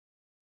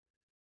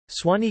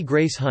Swanee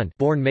Grace Hunt,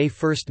 born May 1,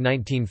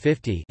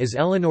 1950, is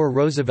Eleanor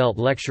Roosevelt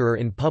Lecturer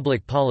in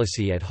Public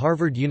Policy at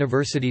Harvard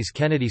University's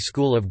Kennedy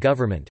School of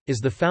Government, is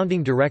the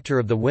founding director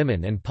of the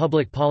Women and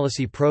Public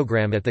Policy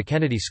program at the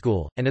Kennedy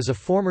School, and is a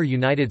former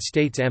United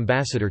States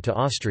ambassador to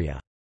Austria.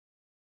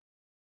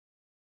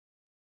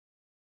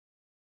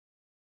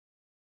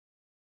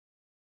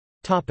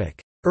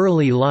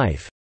 Early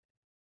life.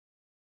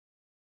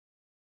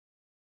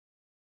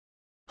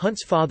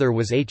 Hunt's father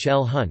was H.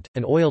 L. Hunt,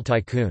 an oil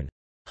tycoon.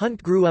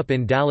 Hunt grew up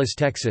in Dallas,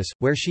 Texas,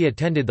 where she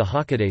attended the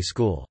Hockaday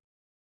School.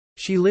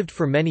 She lived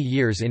for many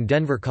years in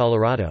Denver,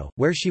 Colorado,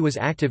 where she was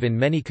active in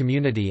many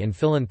community and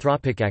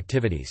philanthropic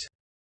activities.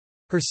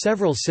 Her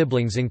several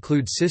siblings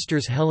include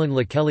sisters Helen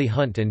LaKelly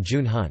Hunt and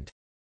June Hunt.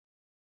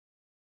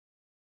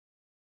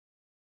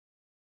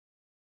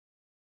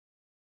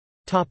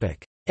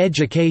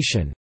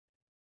 Education.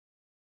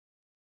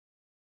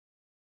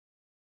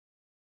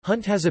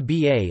 Hunt has a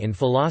B.A. in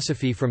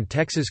philosophy from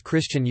Texas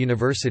Christian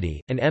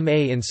University, an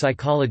M.A. in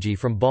psychology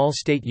from Ball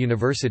State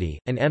University,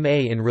 an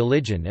M.A. in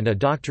religion and a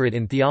doctorate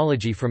in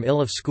theology from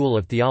Iliff School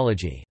of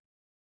Theology.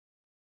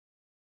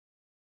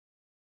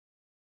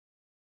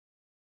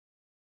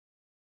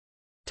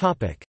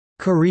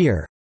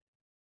 Career.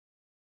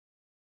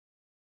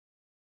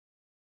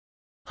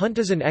 Hunt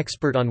is an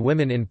expert on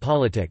women in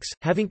politics,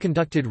 having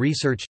conducted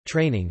research,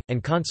 training,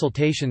 and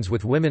consultations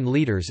with women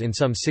leaders in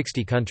some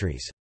 60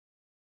 countries.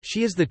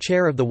 She is the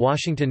chair of the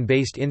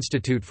Washington-based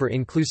Institute for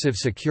Inclusive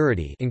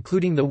Security,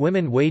 including the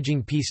Women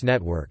Waging Peace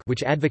Network,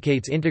 which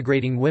advocates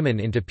integrating women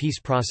into peace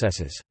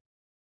processes.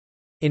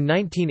 In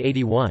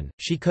 1981,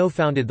 she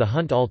co-founded the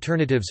Hunt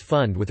Alternatives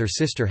Fund with her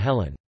sister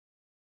Helen.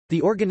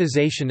 The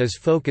organization is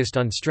focused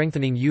on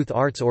strengthening youth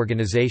arts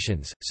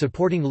organizations,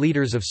 supporting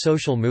leaders of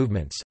social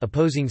movements,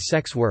 opposing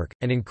sex work,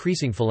 and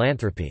increasing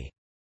philanthropy.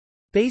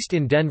 Based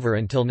in Denver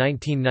until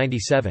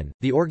 1997,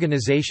 the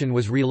organization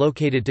was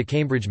relocated to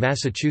Cambridge,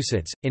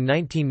 Massachusetts, in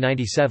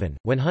 1997,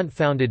 when Hunt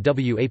founded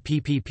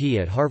WAPPP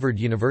at Harvard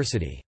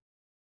University.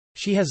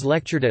 She has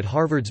lectured at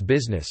Harvard's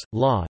Business,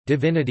 Law,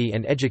 Divinity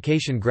and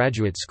Education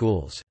graduate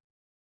schools.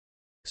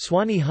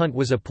 Swanee Hunt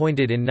was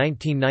appointed in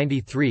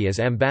 1993 as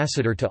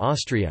ambassador to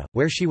Austria,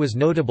 where she was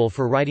notable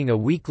for writing a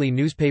weekly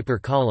newspaper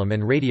column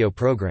and radio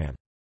program.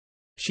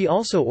 She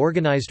also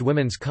organized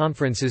women's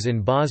conferences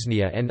in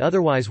Bosnia and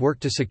otherwise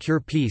worked to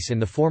secure peace in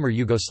the former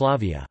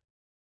Yugoslavia.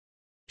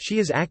 She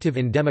is active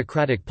in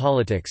democratic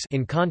politics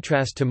in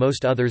contrast to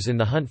most others in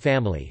the Hunt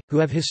family, who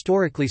have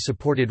historically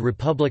supported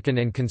Republican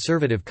and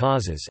conservative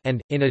causes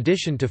and, in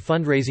addition to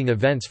fundraising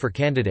events for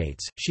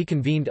candidates, she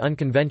convened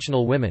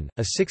Unconventional Women,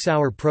 a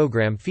 6-hour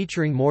program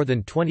featuring more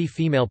than 20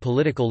 female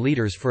political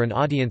leaders for an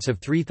audience of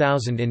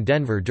 3,000 in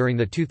Denver during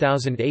the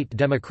 2008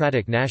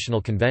 Democratic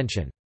National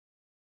Convention.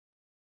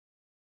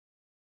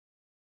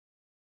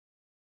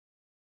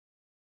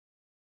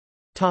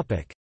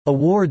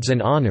 Awards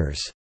and honors.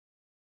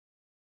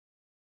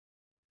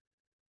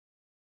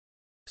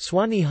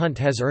 Swanee Hunt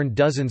has earned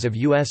dozens of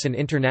U.S. and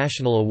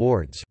international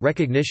awards,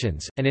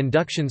 recognitions, and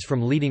inductions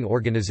from leading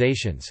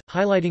organizations,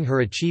 highlighting her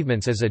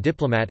achievements as a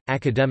diplomat,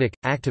 academic,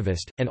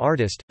 activist, and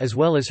artist, as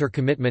well as her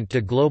commitment to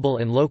global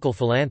and local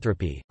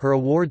philanthropy. Her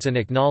awards and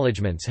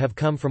acknowledgments have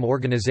come from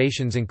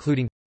organizations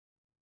including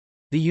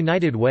the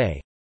United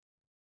Way,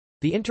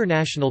 the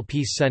International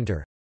Peace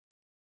Center,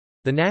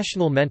 the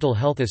National Mental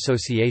Health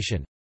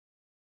Association,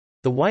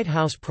 the White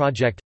House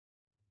Project,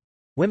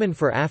 Women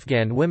for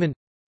Afghan Women,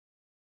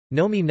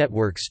 Nomi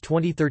Network's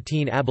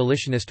 2013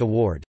 Abolitionist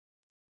Award,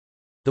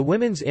 the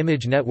Women's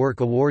Image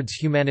Network Awards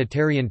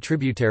Humanitarian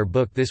Tributary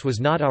book This Was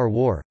Not Our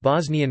War,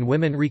 Bosnian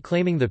Women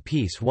Reclaiming the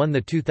Peace won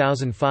the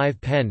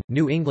 2005 PEN,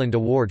 New England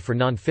Award for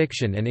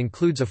Nonfiction and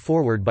includes a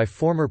foreword by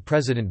former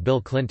President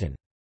Bill Clinton.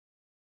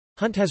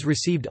 Hunt has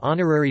received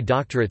honorary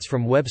doctorates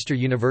from Webster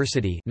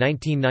University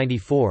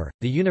 1994,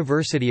 the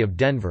University of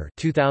Denver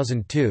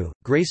 2002,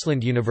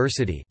 Graceland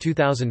University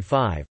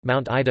 2005,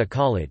 Mount Ida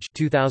College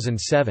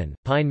 2007,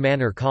 Pine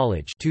Manor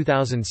College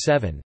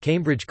 2007,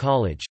 Cambridge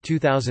College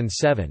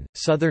 2007,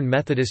 Southern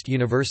Methodist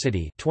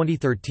University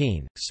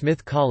 2013,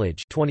 Smith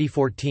College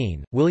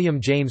 2014, William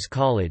James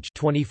College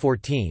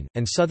 2014,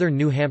 and Southern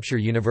New Hampshire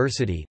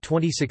University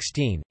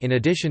 2016, in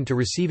addition to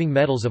receiving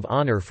medals of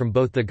honor from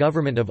both the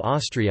Government of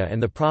Austria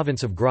and the Province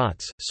of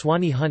Graz.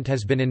 Swanee Hunt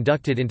has been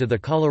inducted into the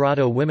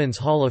Colorado Women's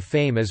Hall of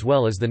Fame as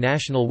well as the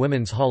National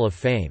Women's Hall of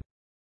Fame.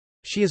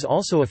 She is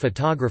also a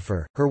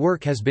photographer. Her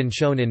work has been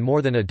shown in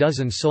more than a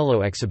dozen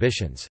solo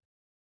exhibitions.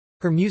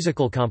 Her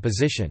musical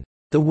composition,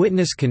 The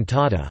Witness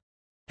Cantata,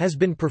 has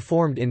been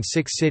performed in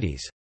 6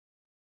 cities.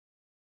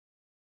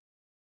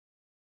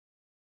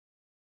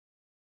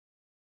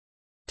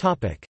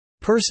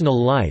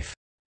 Personal life.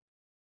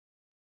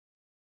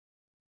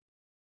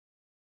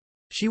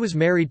 She was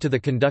married to the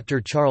conductor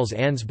Charles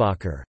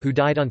Ansbacher, who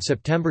died on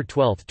September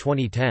 12,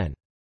 2010.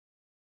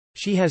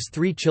 She has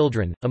 3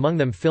 children, among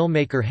them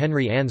filmmaker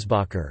Henry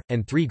Ansbacher,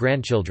 and 3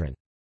 grandchildren.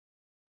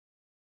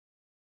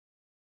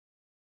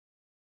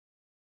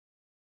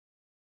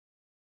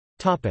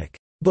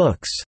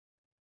 Books.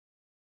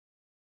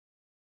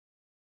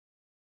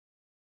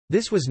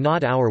 This Was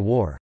Not Our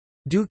War.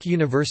 Duke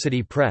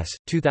University Press,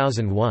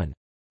 2001.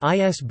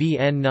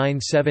 ISBN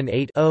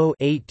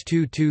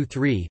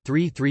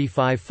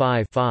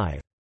 978-0-8223-3355-5.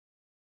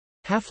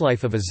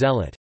 Half-Life of a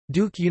Zealot.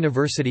 Duke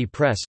University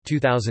Press,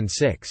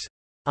 2006.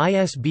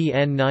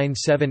 ISBN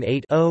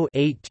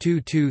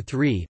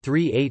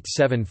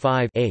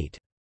 978-0-8223-3875-8.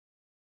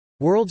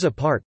 Worlds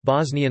Apart,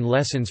 Bosnian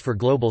Lessons for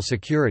Global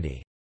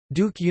Security.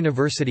 Duke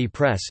University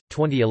Press,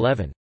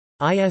 2011.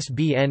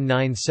 ISBN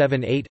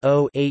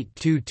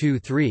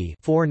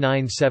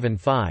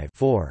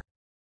 978-0-8223-4975-4.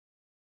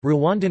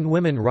 Rwandan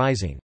Women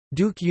Rising.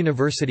 Duke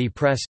University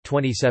Press,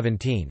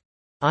 2017.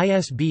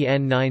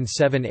 ISBN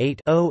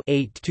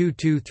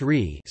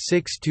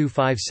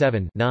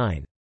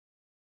 978-0-8223-6257-9.